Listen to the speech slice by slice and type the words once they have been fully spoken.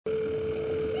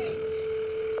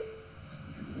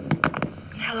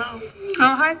Hello.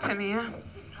 Oh, hi, Tamia.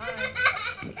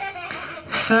 Hi.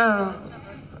 So,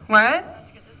 what?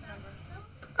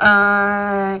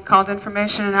 I called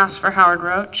information and asked for Howard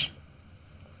Roach.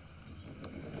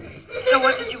 So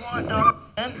what did you want, Donna?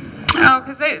 Oh,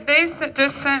 because they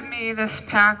just sent me this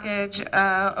package,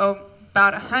 about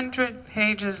 100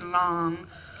 pages long,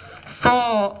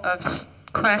 full of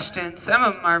questions. Some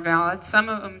of them are valid. Some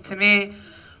of them, to me,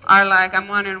 are like, I'm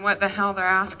wondering what the hell they're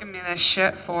asking me this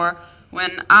shit for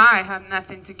when I have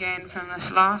nothing to gain from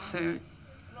this lawsuit.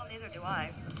 Well, neither do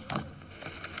I.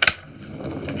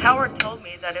 Howard told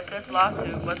me that if this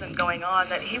lawsuit wasn't going on,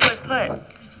 that he would put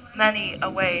money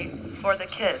away for the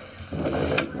kids.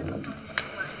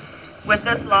 With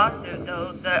this lawsuit,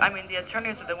 though, the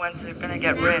attorneys are the ones that are going to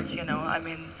get rich, you know. I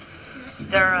mean,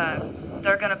 they're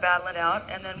going to battle it out,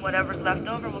 and then whatever's left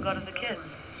over will go to the kids.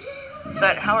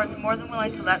 But Howard's more than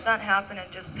willing to let that happen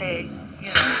and just pay, you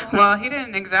know. Well, he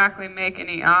didn't exactly make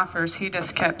any offers. He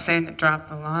just kept saying to drop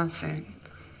the lawsuit.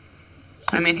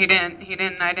 I mean, I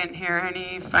didn't hear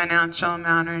any financial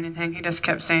amount or anything. He just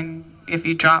kept saying, if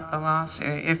you drop the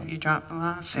lawsuit, if you drop the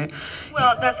lawsuit.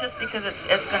 Well, that's just because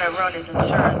it's going to ruin his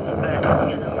insurance, but,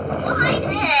 you know.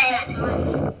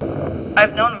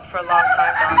 I've known him for a long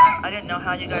time, Donna. I didn't know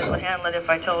how you guys would handle it if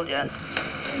I told you.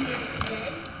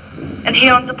 And he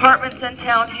owns apartments in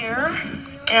town here,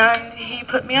 and he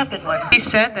put me up in one. He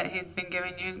said that he'd been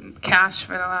giving you cash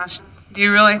for the last... Do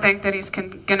you really think that he's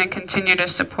going to continue to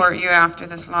support you after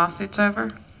this lawsuit's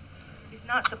over? He's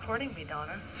not supporting me,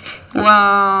 Donna.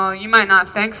 Well, you might not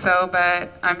think so, but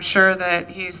I'm sure that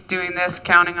he's doing this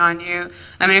counting on you.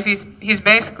 I mean, if he's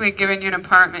basically giving you an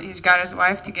apartment, he's got his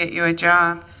wife to get you a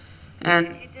job. And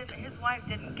his wife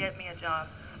didn't get me a job.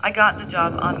 I got the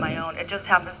job on my own. It just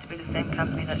happens to be the same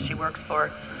company that she works for.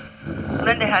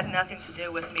 Linda had nothing to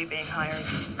do with me being hired.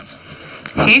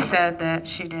 He said that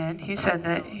she did. He said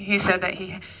I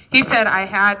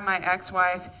had my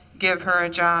ex-wife give her a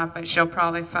job, but she'll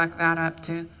probably fuck that up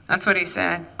too. That's what he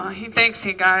said. Well, he thinks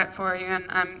he got it for you,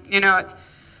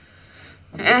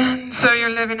 and so you're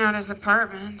living out his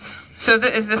apartments. So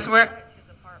is this where? His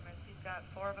apartments. He's got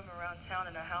 4 of them around town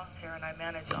in a house here, and I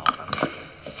manage all of them.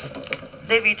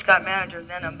 They've each got managers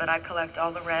in them, but I collect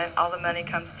all the rent. All the money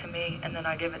comes to me, and then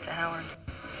I give it to Howard.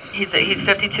 He's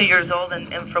 52 years old,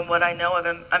 and from what I know of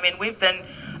him, I mean,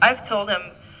 I've told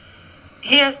him,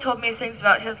 he has told me things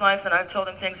about his life, and I've told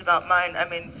him things about mine. I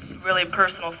mean, really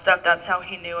personal stuff. That's how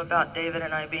he knew about David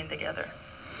and I being together.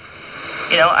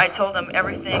 You know, I told him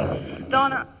everything.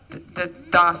 Donna. The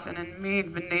Dawson and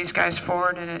Meade, when these guys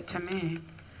forwarded it to me.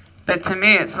 But to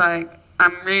me, it's like,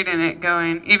 I'm reading it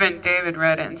going, even David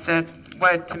read it and said,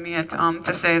 what, Tamia, tell him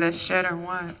to say this shit or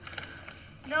what?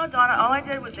 No, Donna, all I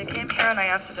did was they came here and I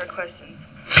answered their questions.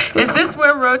 Is this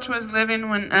where Roach was living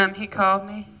when he called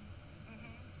me?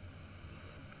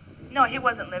 Mm-hmm. No, he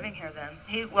wasn't living here then.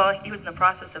 He was in the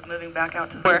process of moving back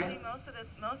out to the city.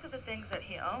 Most of the things that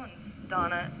he owns,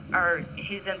 Donna,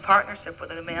 he's in partnership with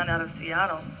a man out of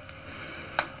Seattle.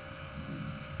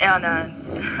 And,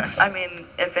 I mean,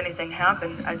 if anything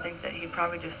happened, I think that he'd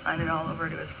probably just sign it all over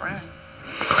to his friend.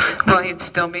 Well, he'd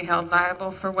still be held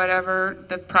liable for whatever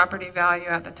the property value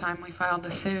at the time we filed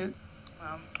the suit.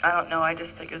 Well, I don't know. I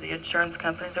just figure the insurance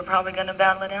companies are probably going to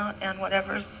battle it out, and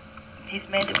whatever he's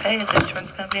made to pay, his insurance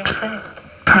company will pay.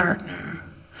 Partner.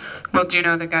 Well, do you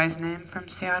know the guy's name from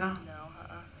Seattle? No,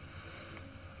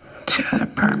 2 other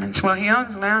apartments. Well, he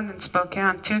owns land in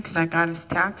Spokane, too, because I got his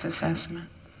tax assessment.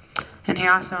 And he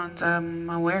also owns a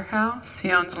warehouse.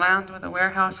 He owns land with a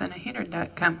warehouse and a heater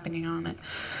duct company on it.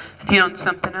 And he owns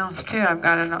something else, too. I've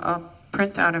got a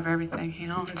printout of everything he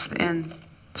owns in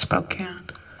Spokane.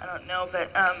 I don't know,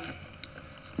 but I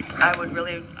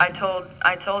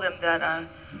told him that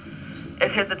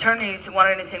if his attorneys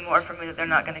wanted anything more from me, that they're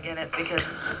not going to get it because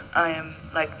I am,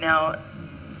 like, now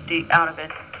out of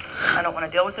it. I don't want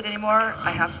to deal with it anymore.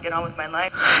 I have to get on with my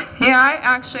life. Yeah, I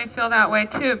actually feel that way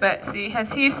too, but see,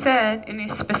 has he said any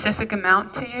specific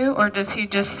amount to you, or does he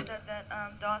just... He said that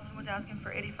Dawson was asking for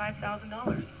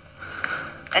 $85,000.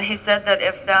 And he said that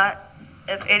if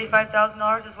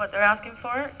 $85,000 is what they're asking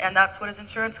for, and that's what his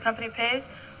insurance company pays,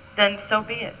 then so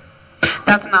be it.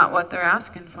 That's not what they're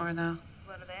asking for, though.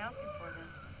 What are they asking for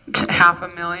then?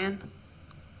 $500,000.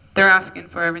 They're asking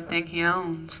for everything he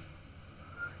owns.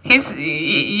 You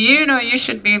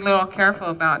should be a little careful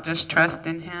about just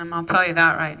trusting him. I'll tell you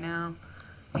that right now.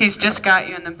 He's just got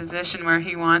you in the position where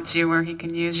he wants you, where he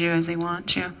can use you as he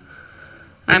wants you.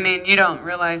 I mean, you don't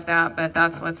realize that, but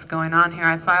that's what's going on here.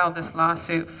 I filed this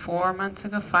lawsuit 5 months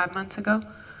ago,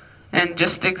 and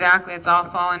just exactly, it's all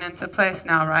falling into place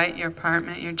now, right? Your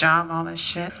apartment, your job, all this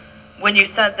shit. when you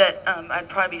said that I'd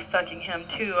probably be fucking him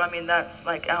too, I mean, that's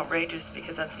like outrageous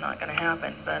because that's not going to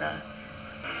happen. But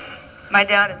my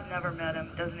dad has never met him,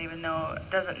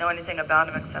 doesn't know anything about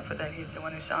him except for that he's the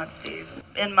one who shot Steve.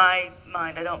 In my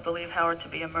mind, I don't believe Howard to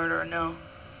be a murderer, no.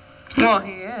 Well,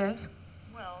 he is.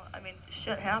 Well, I mean,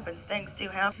 shit happens. Things do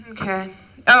happen. Okay.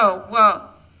 Oh,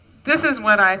 well, this is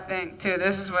what I think, too.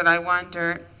 This is what I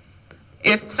wonder.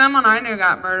 If someone I knew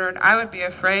got murdered, I would be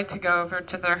afraid to go over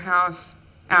to their house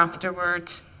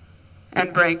afterwards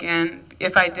and break in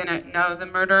if I didn't know the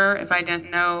murderer, if I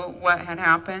didn't know what had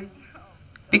happened.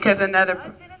 Because another...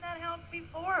 I've been in that house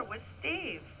before with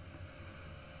Steve.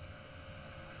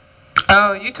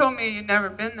 Oh, you told me you'd never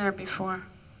been there before.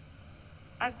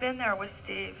 I've been there with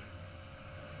Steve.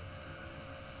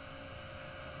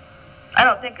 I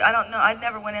don't know. I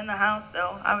never went in the house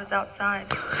though. I was outside.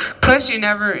 Plus, you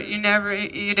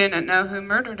didn't know who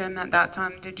murdered him at that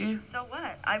time, did you? So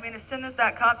what? I mean, as soon as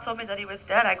that cop told me that he was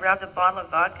dead, I grabbed a bottle of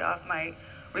vodka off my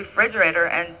refrigerator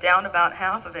and downed about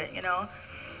half of it, you know.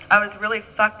 I was really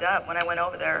fucked up when I went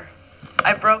over there.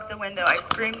 I broke the window. I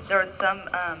screamed. There was some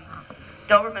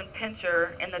Doberman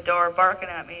pinscher in the door barking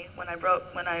at me when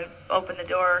I opened the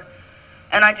door.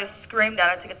 And I just screamed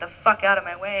at it to get the fuck out of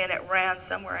my way, and it ran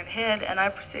somewhere and hid, and I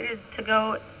proceeded to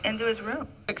go into his room.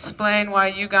 Explain why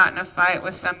you got in a fight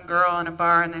with some girl in a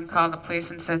bar and then called the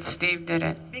police and said Steve did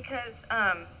it.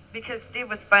 Because Steve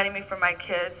was fighting me for my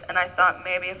kids, and I thought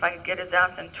maybe if I could get his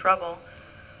ass in trouble,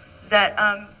 that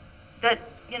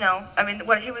you know, I mean,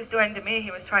 what he was doing to me, he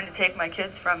was trying to take my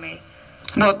kids from me.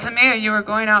 Well, Tamia, you were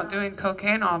going out doing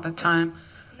cocaine all the time.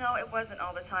 No, it wasn't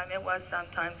all the time. It was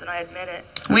sometimes, and I admit it.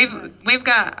 We've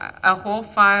got a whole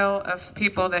file of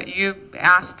people that you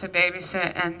asked to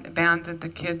babysit and abandoned the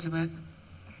kids with.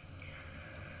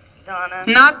 Donna.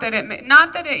 Not that it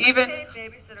even. I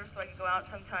paid babysitters so I can go out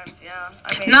sometimes. Yeah.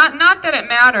 I mean. Not that it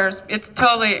matters. It's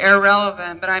totally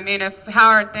irrelevant. But I mean, if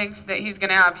Howard thinks that he's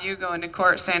going to have you go into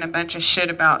court saying a bunch of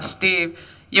shit about Steve,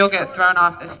 you'll get thrown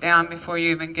off the stand before you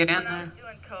even get in there.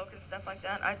 Coke and stuff like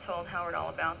that. I told Howard all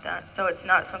about that, so it's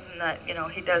not something that, you know,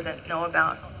 he doesn't know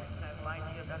about. I've lied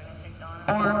to you about anything,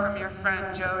 Donna. Or from your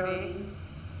friend Jody,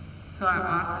 who I've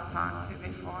also talked to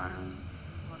before.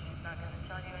 Well, she's not going to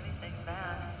tell you anything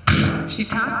bad. She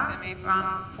talked to me for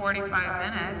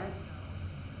 45 minutes.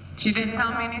 She didn't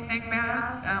tell me anything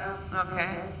bad? Oh,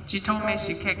 okay. She told me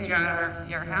she kicked you out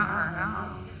of her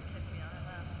house.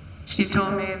 She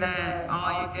told me that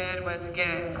all you did was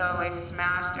get totally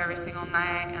smashed every single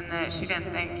night and that she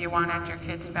didn't think you wanted your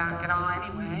kids back at all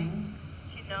anyway.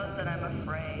 She knows that I'm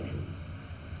afraid.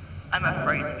 I'm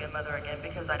afraid to be a mother again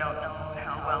because I don't know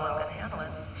how well I'm going to handle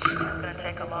it. It's going to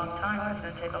take a long time. It's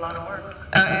going to take a lot of work.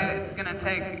 It's going to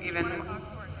take even...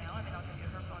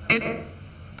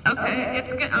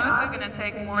 It's also going to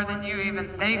take more than you even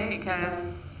think because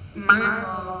my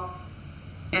goal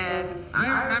is,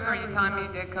 I remember you telling me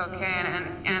you did cocaine,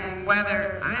 and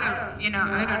whether, I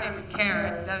don't even care,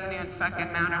 it doesn't even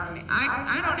fucking matter to me.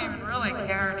 I don't even really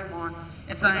care anymore.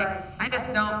 It's like, I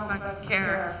just don't fucking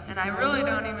care, and I really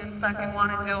don't even fucking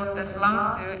want to deal with this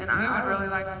lawsuit, and I would really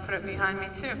like to put it behind me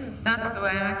too. That's the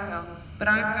way I feel. But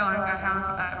I feel like I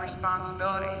have a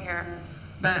responsibility here.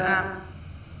 But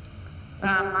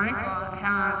Michael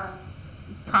has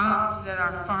problems that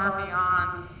are far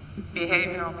beyond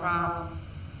behavioral problems.